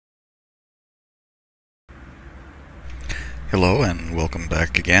Hello and welcome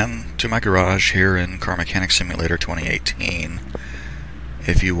back again to my garage here in Car Mechanic Simulator 2018.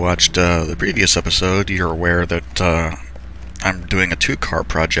 If you watched the previous episode, you're aware that I'm doing a two-car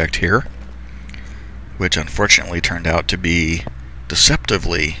project here, which unfortunately turned out to be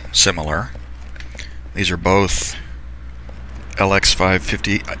deceptively similar. These are both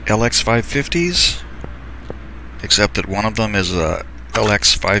LX550s, except that one of them is a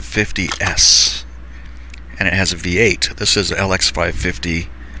LX550S. And it has a V8. This is LX550,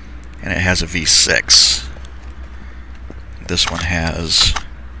 and it has a V6. This one has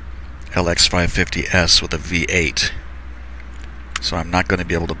LX550S with a V8. So I'm not going to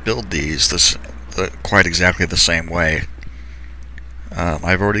be able to build these quite exactly the same way.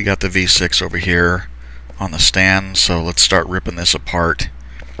 I've already got the V6 over here on the stand, so let's start ripping this apart,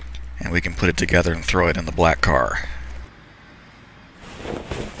 and we can put it together and throw it in the black car.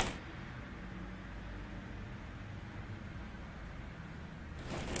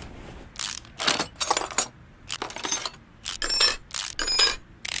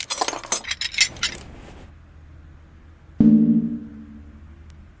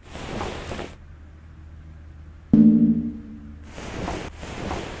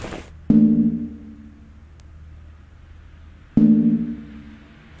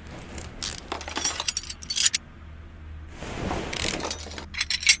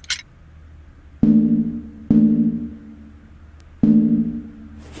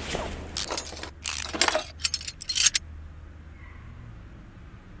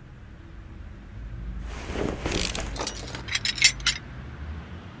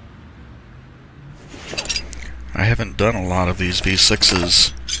 I haven't done a lot of these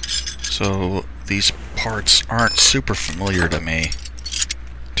V6s, so these parts aren't super familiar to me.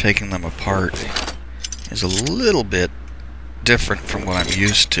 Taking them apart is a little bit different from what I'm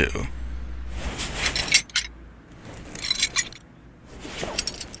used to.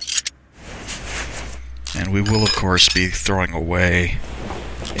 And we will, of course, be throwing away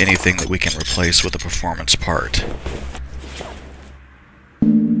anything that we can replace with a performance part.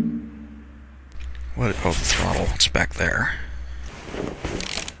 What? Oh, the throttle. It's back there.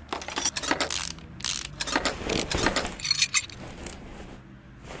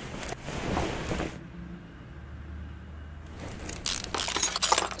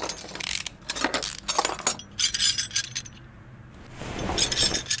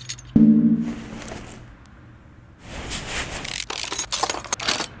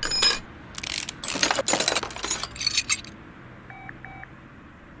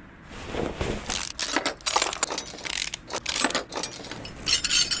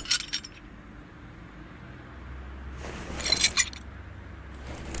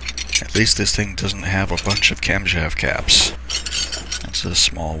 At least this thing doesn't have a bunch of camshaft caps. That's a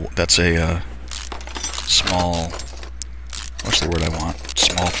small, what's the word I want?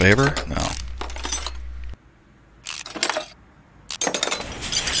 Small favor? No.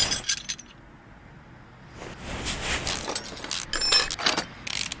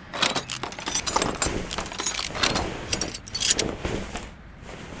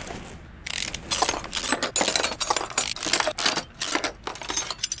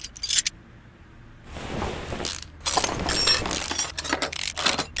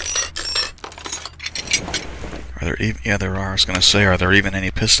 Yeah, there are. I was going to say, are there even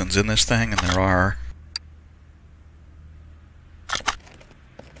any pistons in this thing? And there are.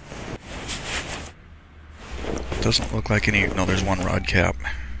 Doesn't look like any. No, there's one rod cap.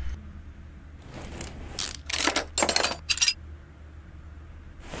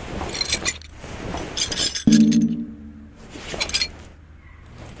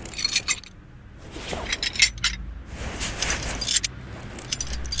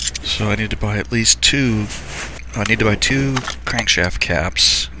 So I need to buy at least two. I need to buy two crankshaft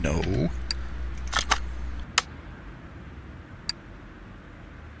caps. No. I'm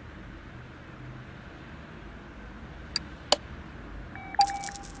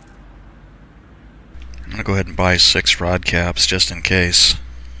going to go ahead and buy 6 rod caps just in case.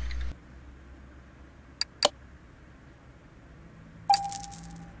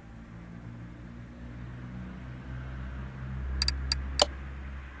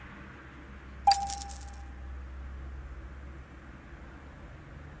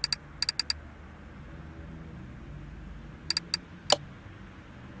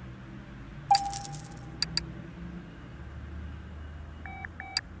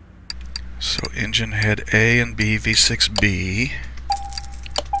 So engine head A and B, V6B,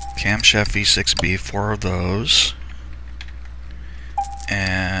 camshaft V6B, 4 of those,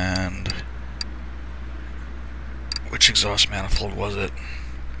 and which exhaust manifold was it?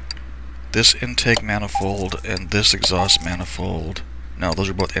 this intake manifold and this exhaust manifold. No, those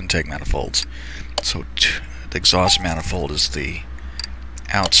are both intake manifolds. So the exhaust manifold is the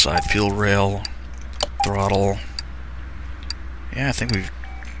outside fuel rail, throttle. Yeah, I think we've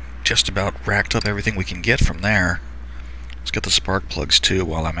just about racked up everything we can get from there. Let's get the spark plugs too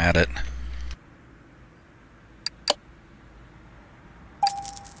while I'm at it.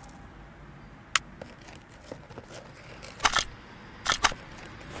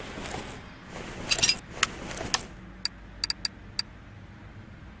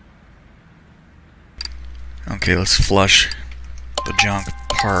 Okay, let's flush the junk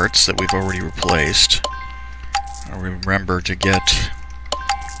parts that we've already replaced. Remember to get...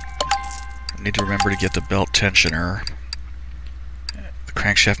 I need to remember to get the belt tensioner. The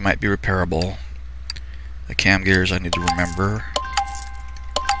crankshaft might be repairable. The cam gears I need to remember.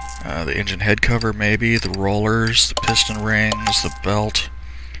 The engine head cover maybe. The rollers, the piston rings, the belt.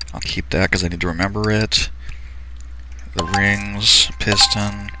 I'll keep that because I need to remember it. The rings,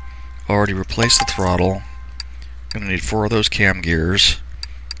 piston. Already replaced the throttle. Gonna need 4 of those cam gears.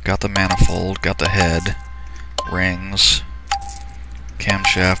 Got the manifold, got the head, rings,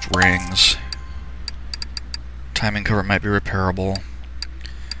 camshaft, rings. Timing cover might be repairable.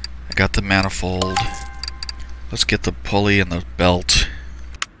 I got the manifold. Let's get the pulley and the belt.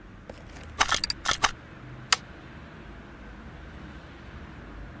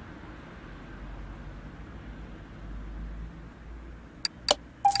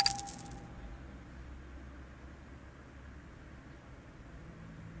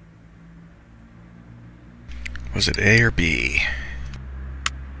 Was it A or B?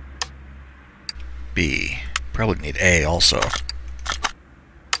 B. Probably need A also.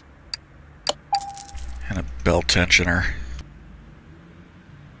 And a belt tensioner.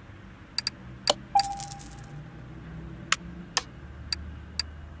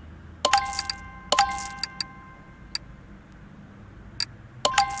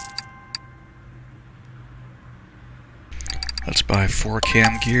 Let's buy 4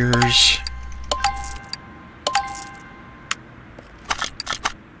 cam gears.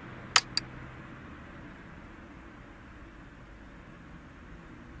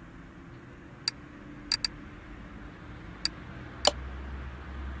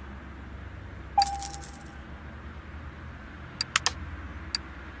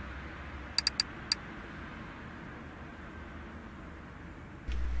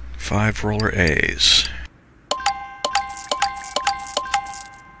 Five roller A's.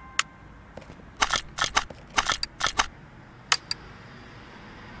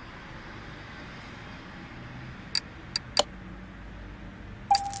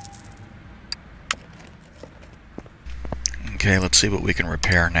 Okay, let's see what we can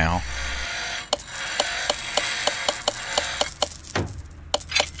repair now.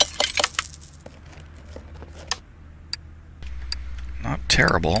 Not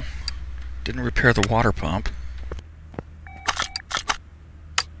terrible. Didn't repair the water pump.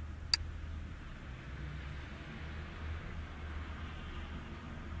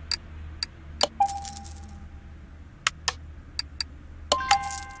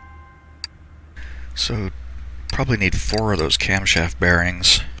 So, probably need 4 of those camshaft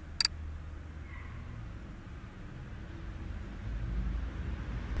bearings.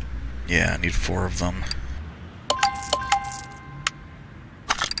 Yeah, I need 4 of them.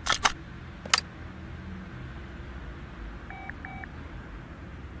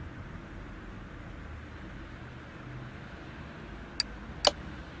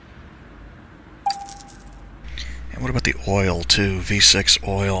 And what about the oil too? V6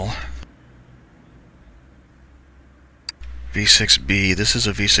 oil. V6B. This is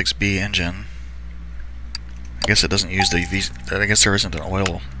a V6B engine. I guess it doesn't use the V... I guess there isn't an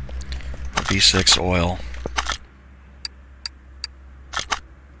oil. A V6 oil.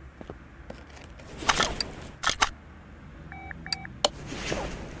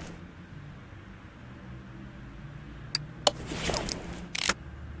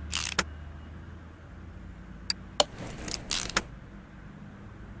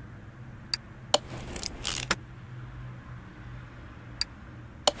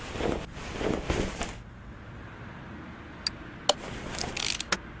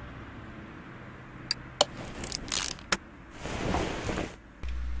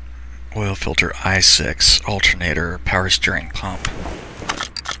 Oil filter I6, alternator, power steering pump.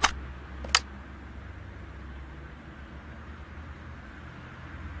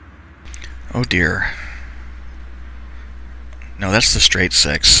 Oh dear. No, that's the straight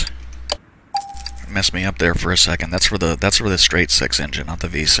 6. Messed me up there for a second. That's for the straight 6 engine, not the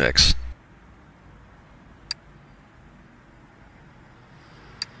V6.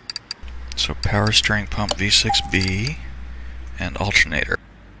 So power steering pump V6B and alternator.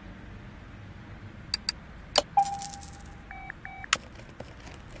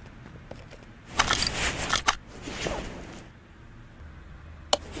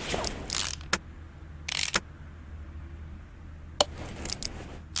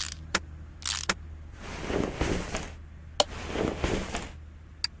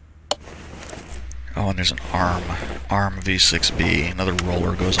 Oh, and there's an arm V6B. Another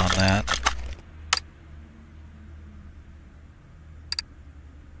roller goes on that.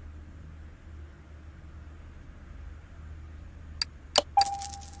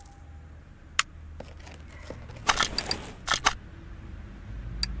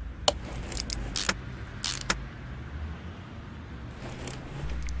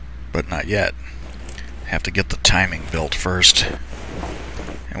 But not yet. Have to get the timing built first.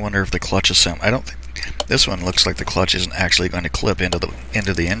 I wonder if the clutch assembly. I don't think this one looks like the clutch isn't actually going to clip into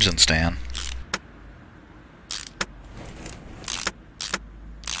the engine stand.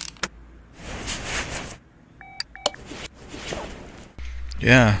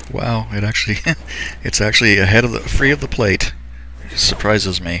 Yeah, wow! It actually it's actually ahead of free of the plate. It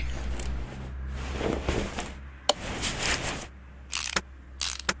surprises me.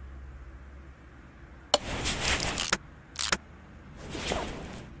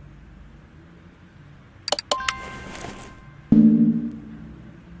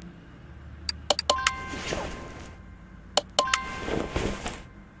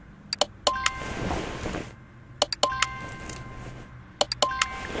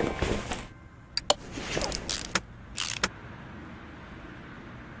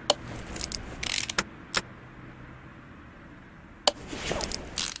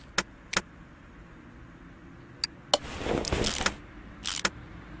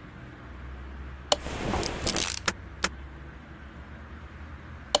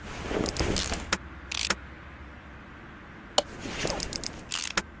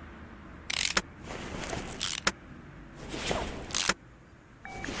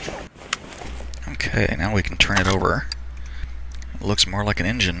 Okay, now we can turn it over. It looks more like an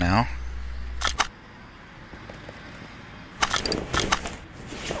engine now.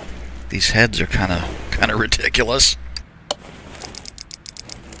 These heads are kind of ridiculous.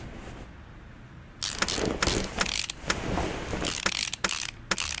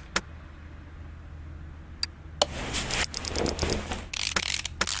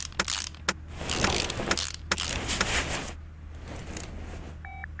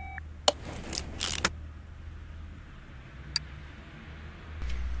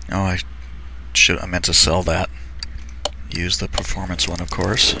 Oh, I meant to sell that. Use the performance one, of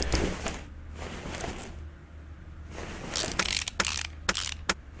course.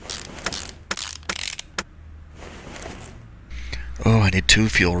 Oh, I need 2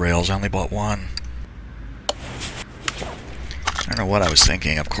 fuel rails. I only bought 1. I don't know what I was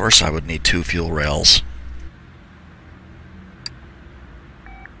thinking. Of course I would need 2 fuel rails.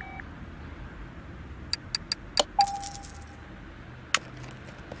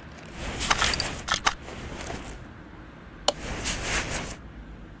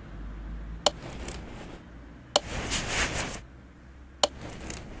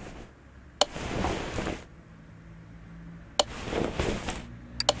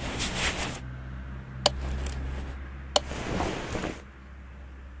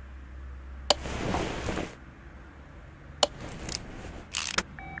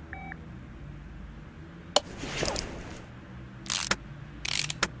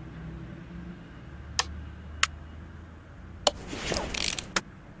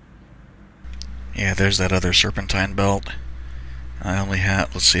 Yeah, there's that other serpentine belt. I only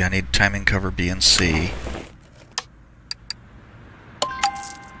have, let's see, I need timing cover B and C.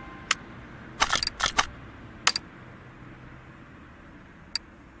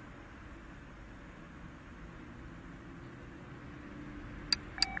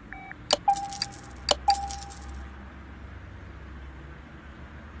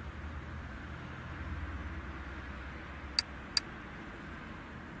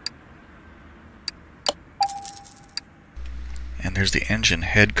 And there's the engine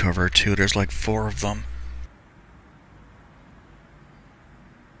head cover too. There's like 4 of them.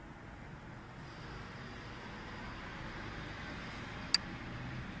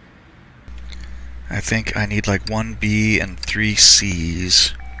 I think I need like 1 B and 3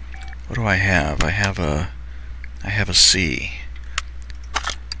 C's. What do I have? I have a C.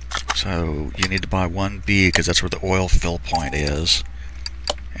 So you need to buy 1 B because that's where the oil fill point is,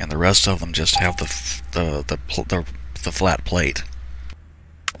 and the rest of them just have the flat plate.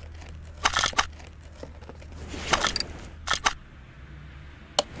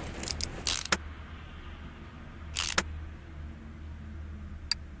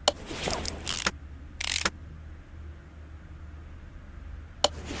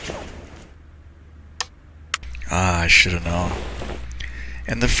 I should have known.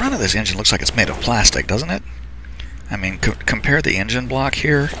 And the front of this engine looks like it's made of plastic, doesn't it? I mean, compare the engine block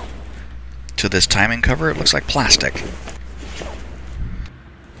here to this timing cover. It looks like plastic.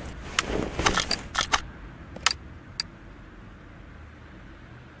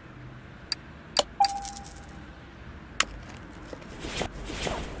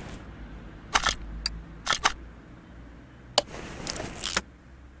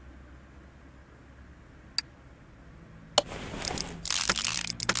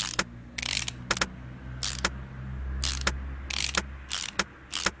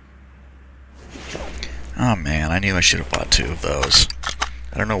 Oh man, I knew I should have bought 2 of those.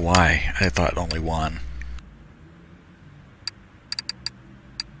 I don't know why I thought only one.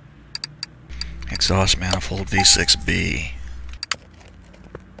 Exhaust manifold V6B.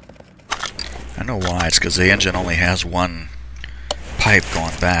 I know why. It's because the engine only has one pipe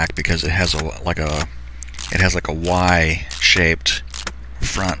going back, because it has like a Y-shaped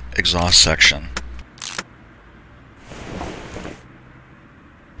front exhaust section.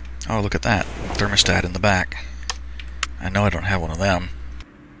 Oh, look at that. Thermostat in the back. I know I don't have one of them.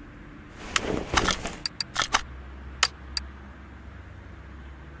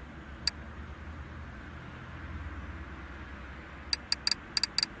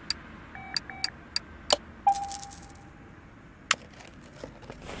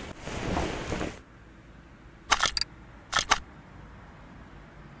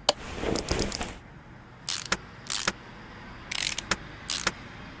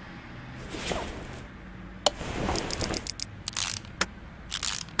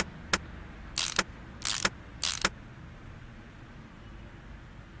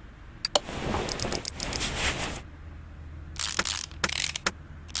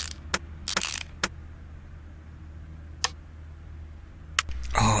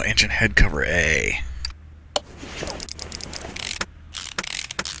 Oh, engine head cover A.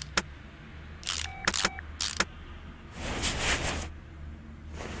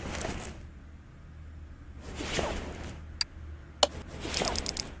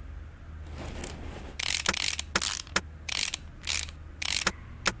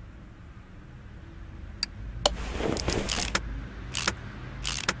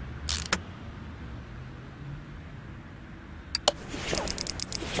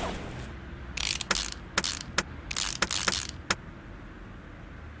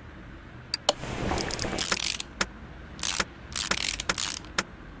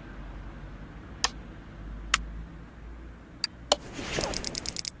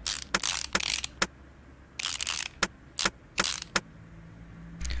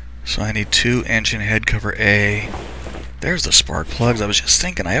 So I need 2 engine head cover A. There's the spark plugs. I was just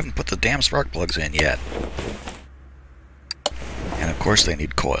thinking, I haven't put the damn spark plugs in yet. And of course they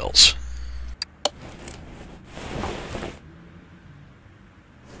need coils.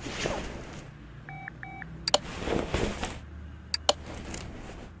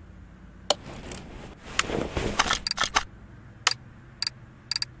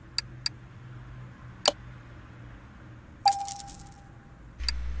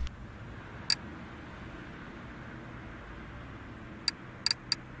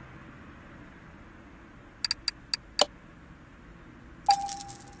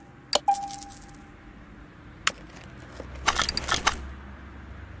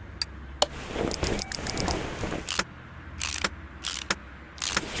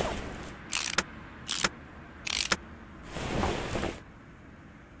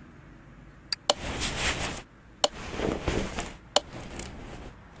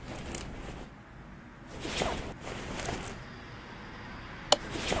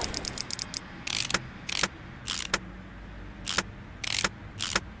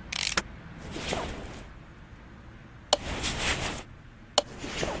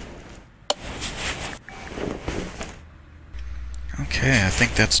 Okay, I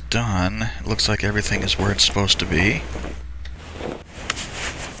think that's done. It looks like everything is where it's supposed to be.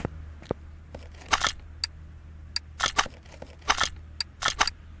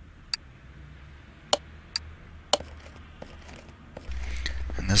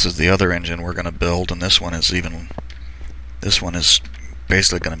 And this is the other engine we're going to build, and this one is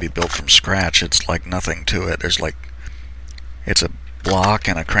basically going to be built from scratch. It's like nothing to it. It's a block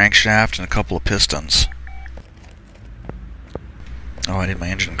and a crankshaft and a couple of pistons. Oh, I need my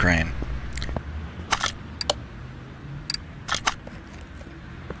engine crane.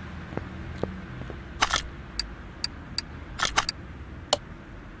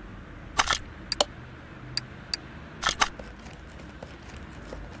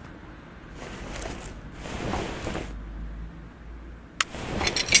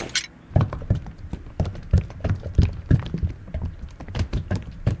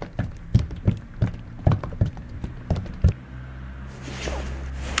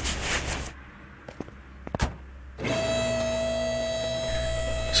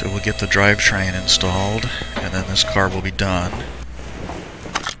 we'll get the drivetrain installed, and then this car will be done.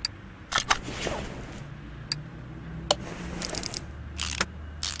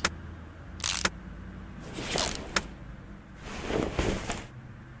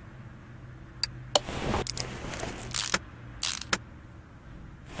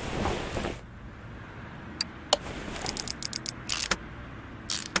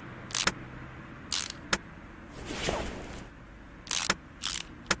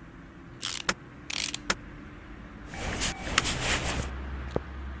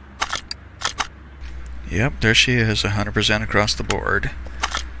 Yep, there she is, 100% across the board.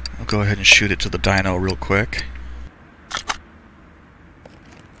 I'll go ahead and shoot it to the dyno real quick.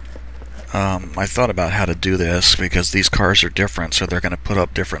 I thought about how to do this because these cars are different, so they're going to put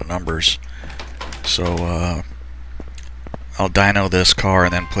up different numbers. So I'll dyno this car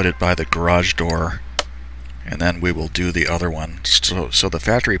and then put it by the garage door, and then we will do the other one. So the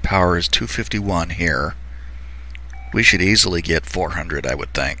factory power is 251 here. We should easily get 400, I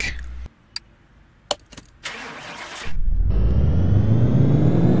would think.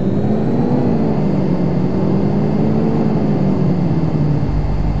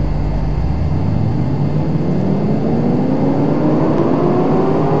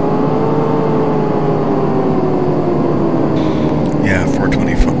 Yeah,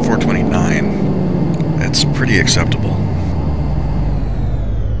 429. That's pretty acceptable.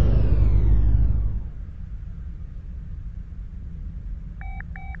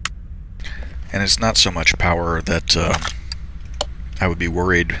 And it's not so much power that I would be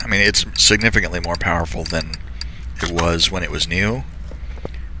worried. I mean, it's significantly more powerful than it was when it was new.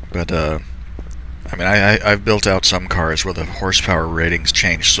 But, I mean, I've built out some cars where the horsepower ratings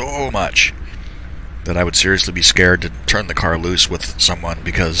change so much that I would seriously be scared to turn the car loose with someone,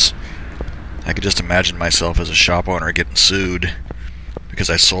 because I could just imagine myself as a shop owner getting sued because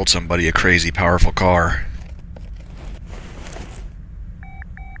I sold somebody a crazy powerful car.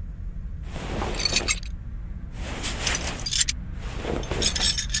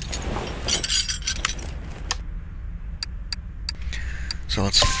 So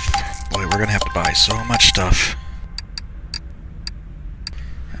let's... boy, we're gonna have to buy so much stuff.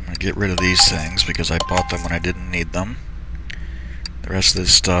 I'm gonna get rid of these things because I bought them when I didn't need them. The rest of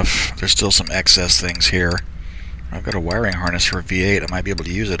this stuff, there's still some excess things here. I've got a wiring harness for a V8. I might be able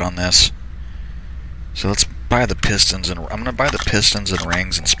to use it on this. So let's buy the pistons, and I'm gonna buy the pistons and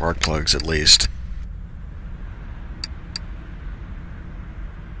rings and spark plugs at least.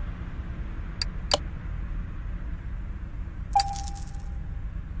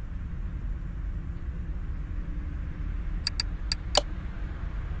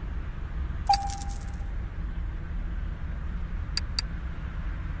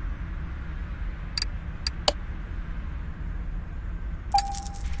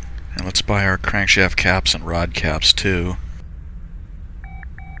 And let's buy our crankshaft caps and rod caps too.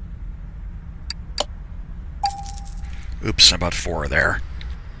 Oops, about 4 there.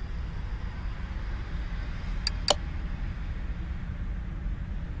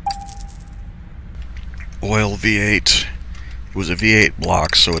 Oil V8. It was a V8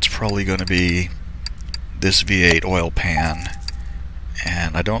 block, so it's probably going to be this V8 oil pan.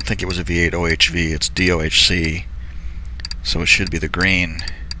 And I don't think it was a V8 OHV, it's DOHC. So it should be the green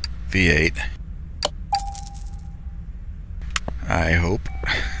V8. I hope.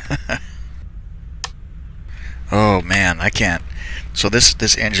 Oh man, I can't. So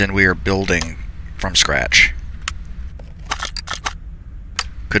this engine we are building from scratch.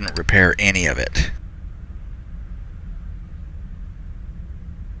 Couldn't repair any of it.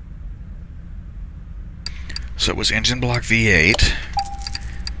 So it was engine block V8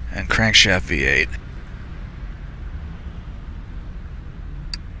 and crankshaft V8.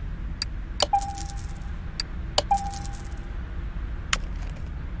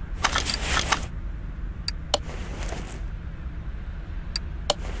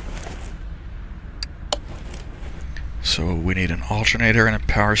 So we need an alternator and a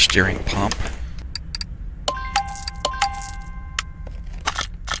power steering pump.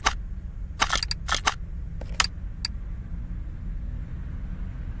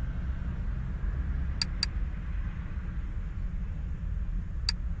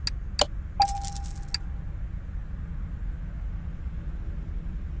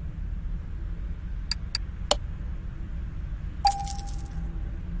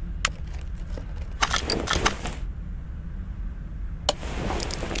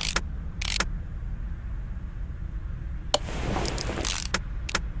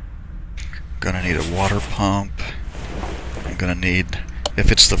 Gonna need a water pump. I'm gonna need,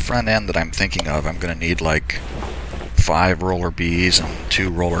 if it's the front end that I'm thinking of, I'm gonna need like 5 roller Bs and 2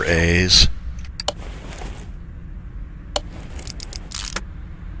 roller As.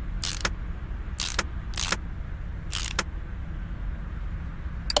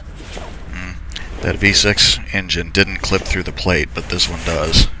 That V6 engine didn't clip through the plate, but this one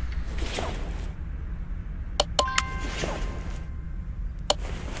does.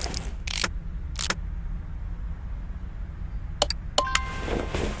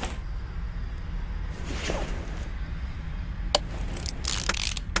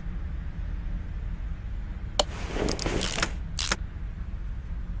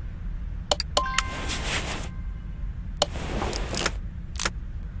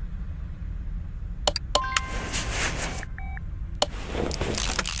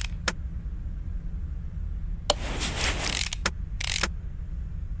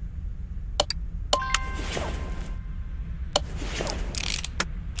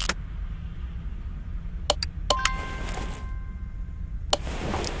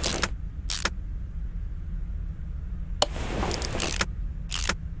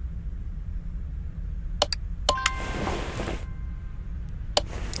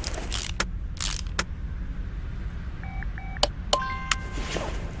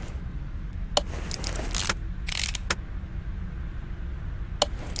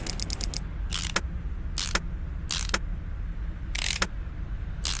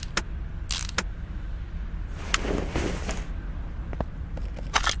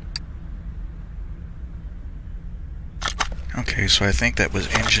 Okay, so I think that was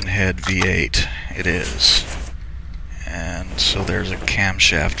engine head V8. It is. And so there's a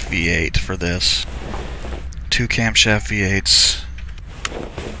camshaft V8 for this. 2 camshaft V8s.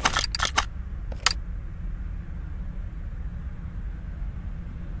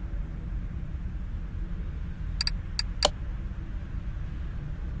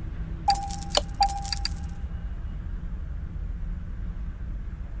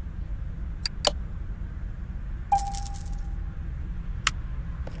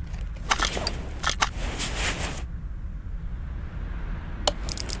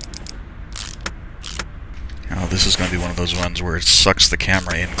 Oh, this is going to be one of those ones where it sucks the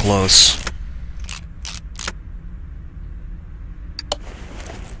camera in close.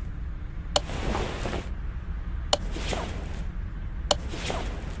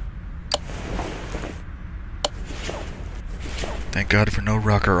 Thank God for no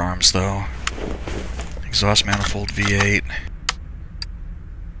rocker arms, though. Exhaust manifold V8.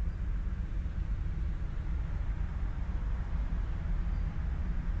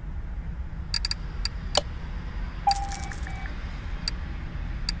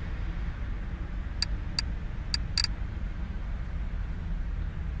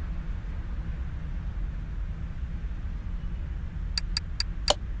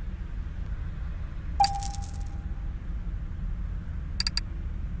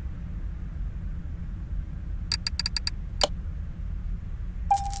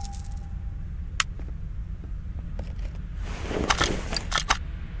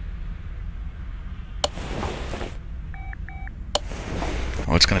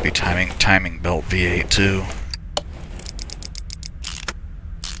 Oh, it's going to be timing belt V8 too.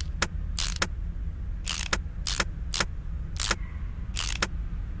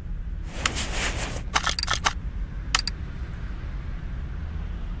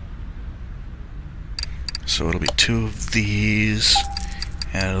 So it'll be 2 of these,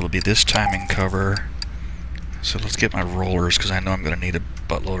 and it'll be this timing cover. So let's get my rollers, because I know I'm going to need a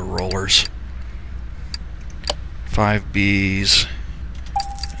buttload of rollers. 5 Bs.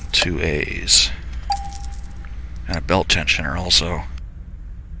 2 A's. And a belt tensioner also.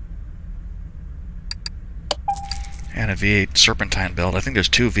 And a V8 serpentine belt. I think there's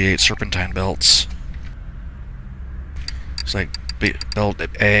 2 V8 serpentine belts. It's like belt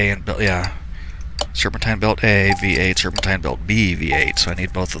A and belt, yeah. Serpentine belt A, V8, serpentine belt B, V8. So I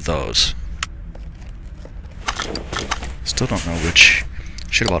need both of those. Still don't know which.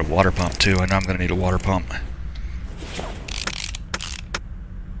 Should have bought a water pump too. I know I'm going to need a water pump.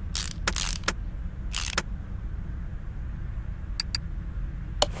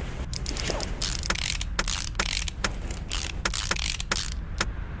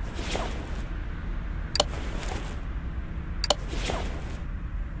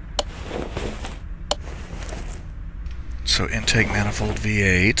 So intake manifold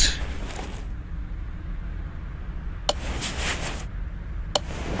V8.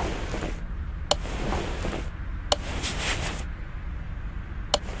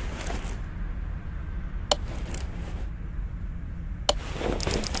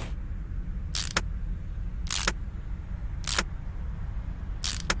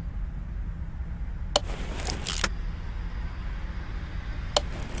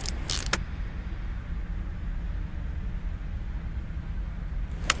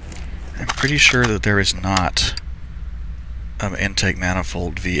 I'm pretty sure that there is not an intake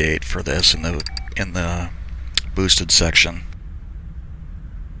manifold V8 for this in the boosted section.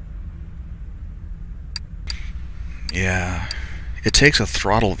 Yeah, it takes a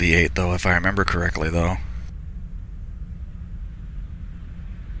throttle V8 though, if I remember correctly though.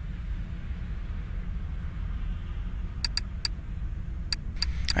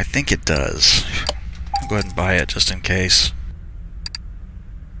 I think it does. I'll go ahead and buy it just in case.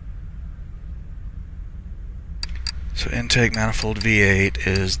 So intake manifold V8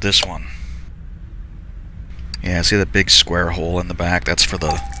 is this one. Yeah, see that big square hole in the back? That's for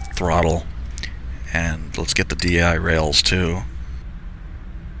the throttle. And let's get the DI rails too.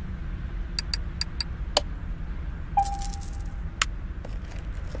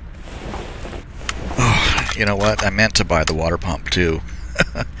 Oh, you know what? I meant to buy the water pump too.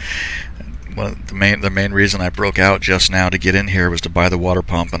 The main reason I broke out just now to get in here was to buy the water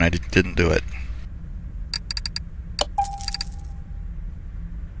pump, and I didn't do it.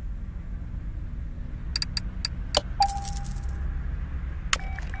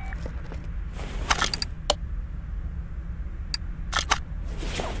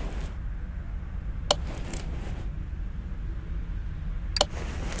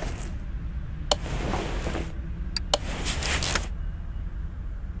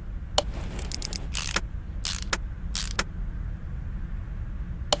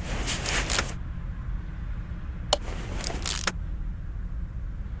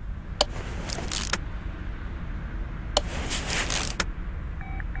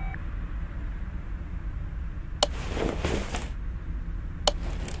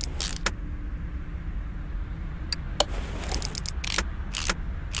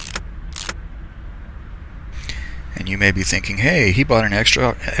 And you may be thinking, hey, he bought an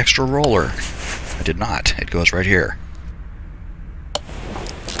extra roller. I did not. It goes right here.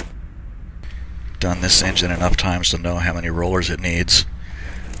 Done this engine enough times to know how many rollers it needs.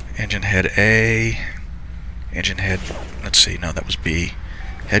 Engine head A, engine head, let's see, no, that was B.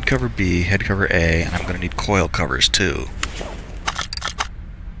 Head cover B, head cover A, and I'm going to need coil covers too.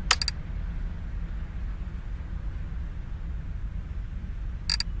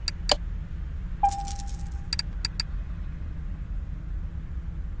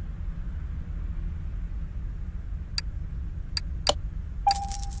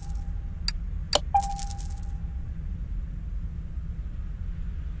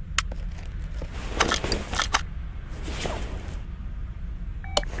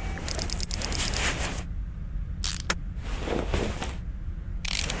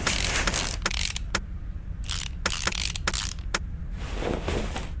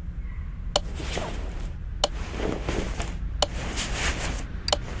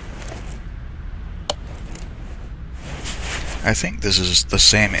 I think this is the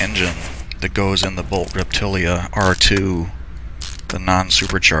same engine that goes in the Bolt Reptilia R2, the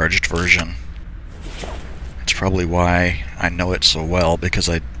non-supercharged version. It's probably why I know it so well, because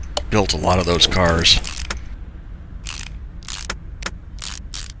I built a lot of those cars.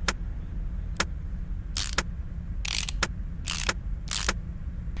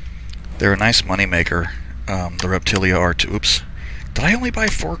 They're a nice moneymaker, the Reptilia R2. Oops. Did I only buy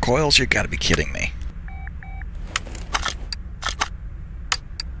 4 coils? You gotta be kidding me.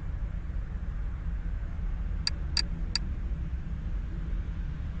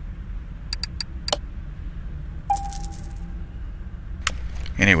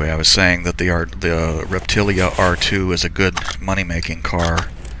 Anyway, I was saying that the Reptilia R2 is a good money-making car,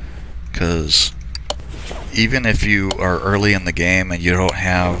 because even if you are early in the game and you don't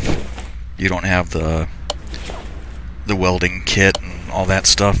have the welding kit and all that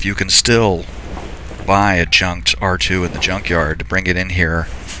stuff, you can still buy a junked R2 in the junkyard to bring it in here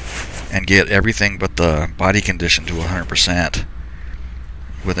and get everything but the body condition to 100%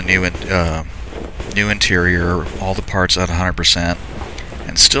 with a new interior, all the parts at 100%.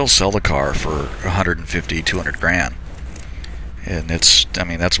 And still sell the car for 150, 200 grand. And I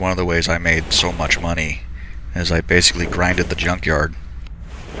mean, that's one of the ways I made so much money, is I basically grinded the junkyard.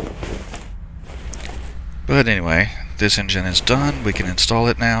 But anyway, this engine is done. We can install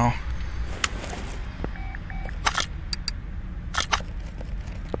it now.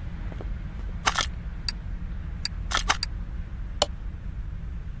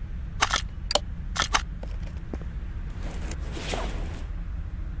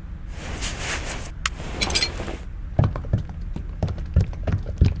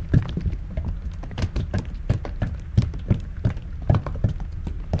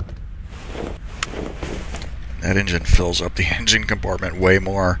 That engine fills up the engine compartment way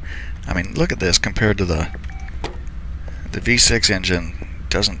more. I mean, look at this compared to the V6 engine.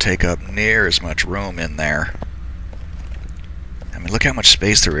 doesn't take up near as much room in there. I mean, look how much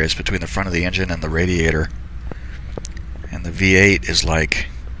space there is between the front of the engine and the radiator. And the V8 is like,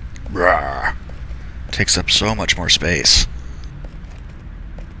 rah, takes up so much more space.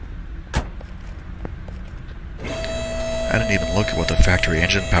 I didn't even look at what the factory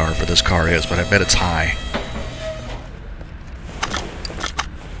engine power for this car is, but I bet it's high.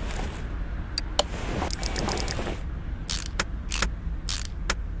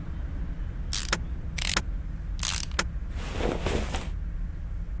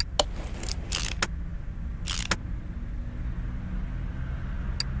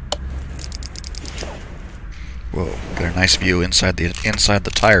 Whoa, got a nice view inside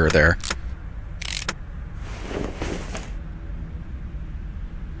the tire there.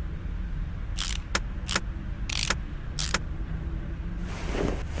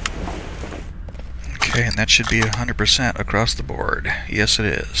 Okay, and that should be 100% across the board. Yes, it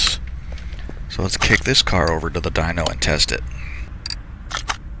is. So let's kick this car over to the dyno and test it.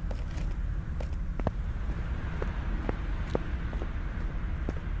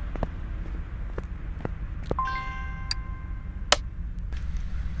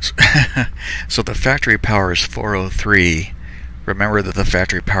 So the factory power is 403. Remember that the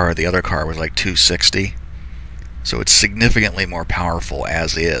factory power of the other car was like 260. So it's significantly more powerful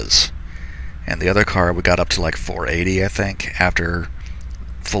as is. And the other car we got up to like 480, I think, after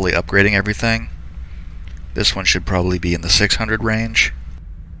fully upgrading everything. This one should probably be in the 600 range.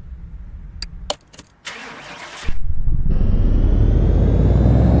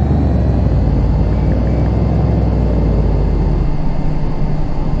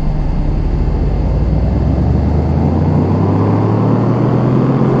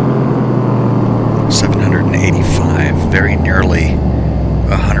 Very nearly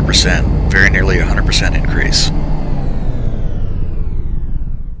 100%. Very nearly 100% increase.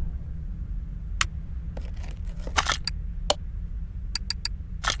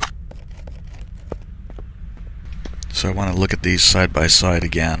 So I want to look at these side by side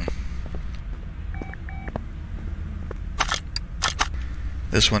again.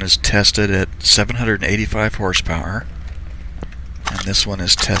 This one is tested at 785 horsepower, and this one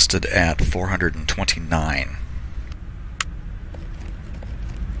is tested at 429.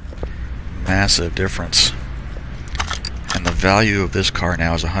 Massive difference. And the value of this car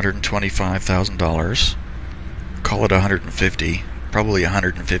now is $125,000. Call it 150, probably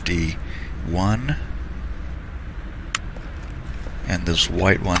 151. And this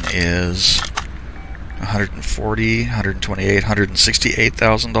white one is 140, 128,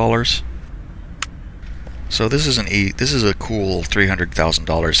 $168,000. So this is a cool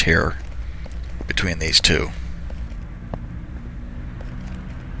 $300,000 here between these two.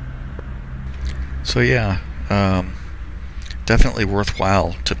 So yeah, definitely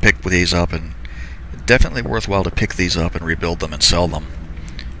worthwhile to pick these up, and rebuild them and sell them,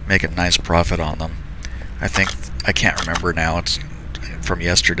 make a nice profit on them. I can't remember now. It's from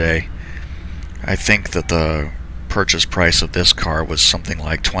yesterday. I think that the purchase price of this car was something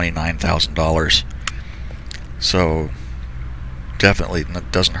like $29,000. So definitely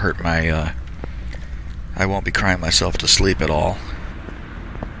doesn't hurt my. I won't be crying myself to sleep at all.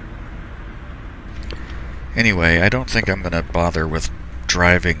 Anyway, I don't think I'm going to bother with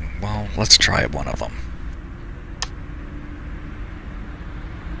driving. Well, let's try one of them.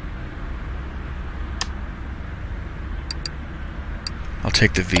 I'll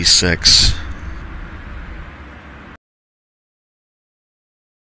take the V6.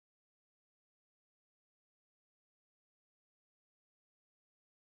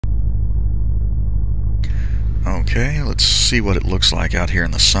 Okay, let's see what it looks like out here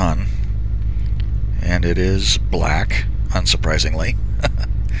in the sun. And it is black, unsurprisingly.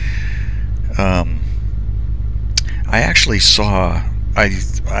 I actually saw,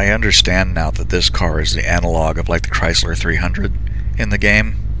 I understand now that this car is the analog of like the Chrysler 300 in the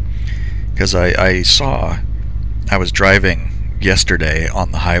game, because I was driving yesterday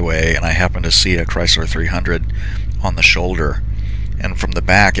on the highway and I happened to see a Chrysler 300 on the shoulder, and from the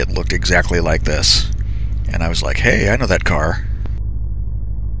back it looked exactly like this, and I was like, hey, I know that car.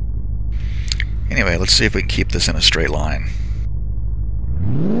 Anyway, let's see if we can keep this in a straight line.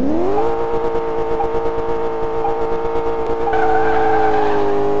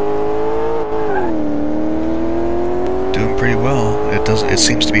 Doing pretty well. It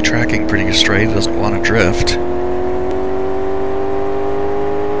seems to be tracking pretty straight. It doesn't want to drift.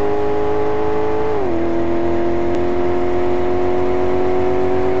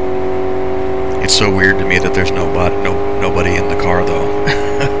 It's so weird to me that there's nobody in the car though.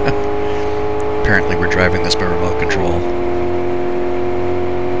 Apparently we're driving this by remote control.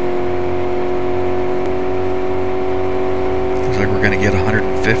 we're going to get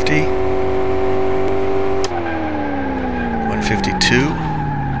 150. 152.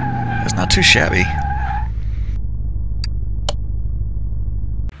 That's not too shabby.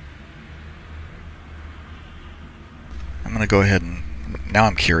 I'm going to go ahead and, now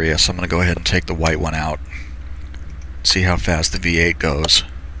I'm curious, I'm going to go ahead and take the white one out. See how fast the V8 goes.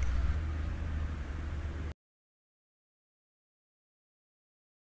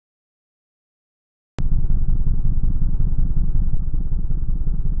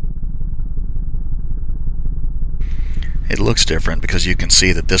 It looks different because you can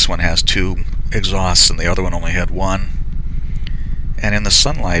see that this one has 2 exhausts and the other one only had 1. And in the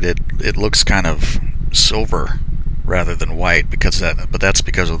sunlight it looks kind of silver rather than white, but that's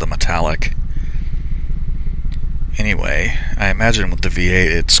because of the metallic. Anyway, I imagine with the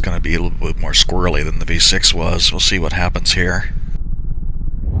V8 it's going to be a little bit more squirrely than the V6 was. We'll see what happens here.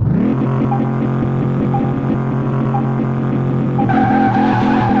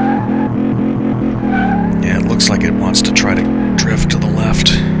 Yeah, it looks like it wants to try to drift to the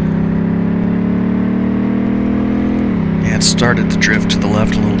left. Yeah, it started to drift to the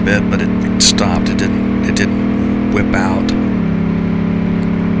left a little bit, but it stopped. It didn't whip out.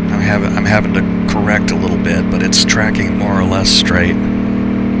 I'm having to correct a little bit, but it's tracking more or less straight.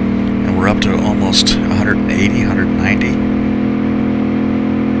 And we're up to almost 180, 190.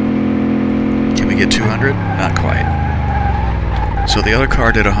 Can we get 200? Not quite. So the other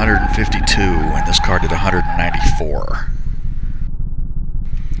car did 152, and this car did 194.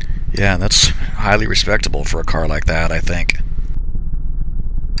 Yeah, that's highly respectable for a car like that, I think.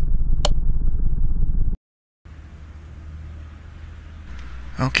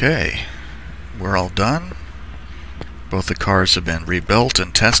 Okay, we're all done. Both the cars have been rebuilt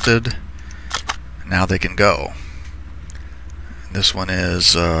and tested. Now they can go. This one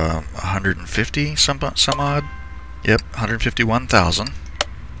is 150 some odd. Yep, 151,000.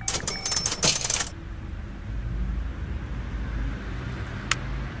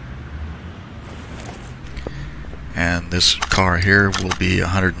 And this car here will be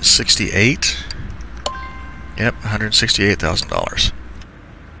 168. Yep, $168,000.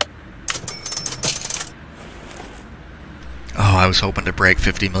 Oh, I was hoping to break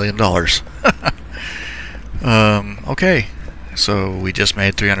 $50 million. Okay, so we just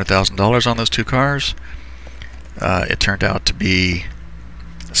made $300,000 on those 2 cars. It turned out to be,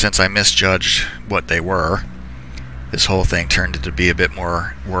 since I misjudged what they were, this whole thing turned out to be a bit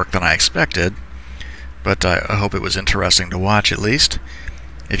more work than I expected. But I hope it was interesting to watch at least.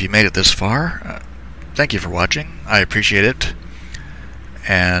 If you made it this far, thank you for watching. I appreciate it.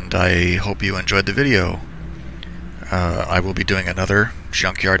 And I hope you enjoyed the video. I will be doing another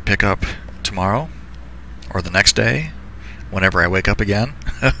junkyard pickup tomorrow, or the next day, whenever I wake up again.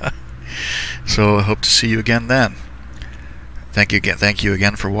 So I hope to see you again then. Thank you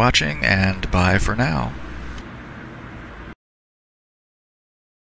again for watching, and bye for now.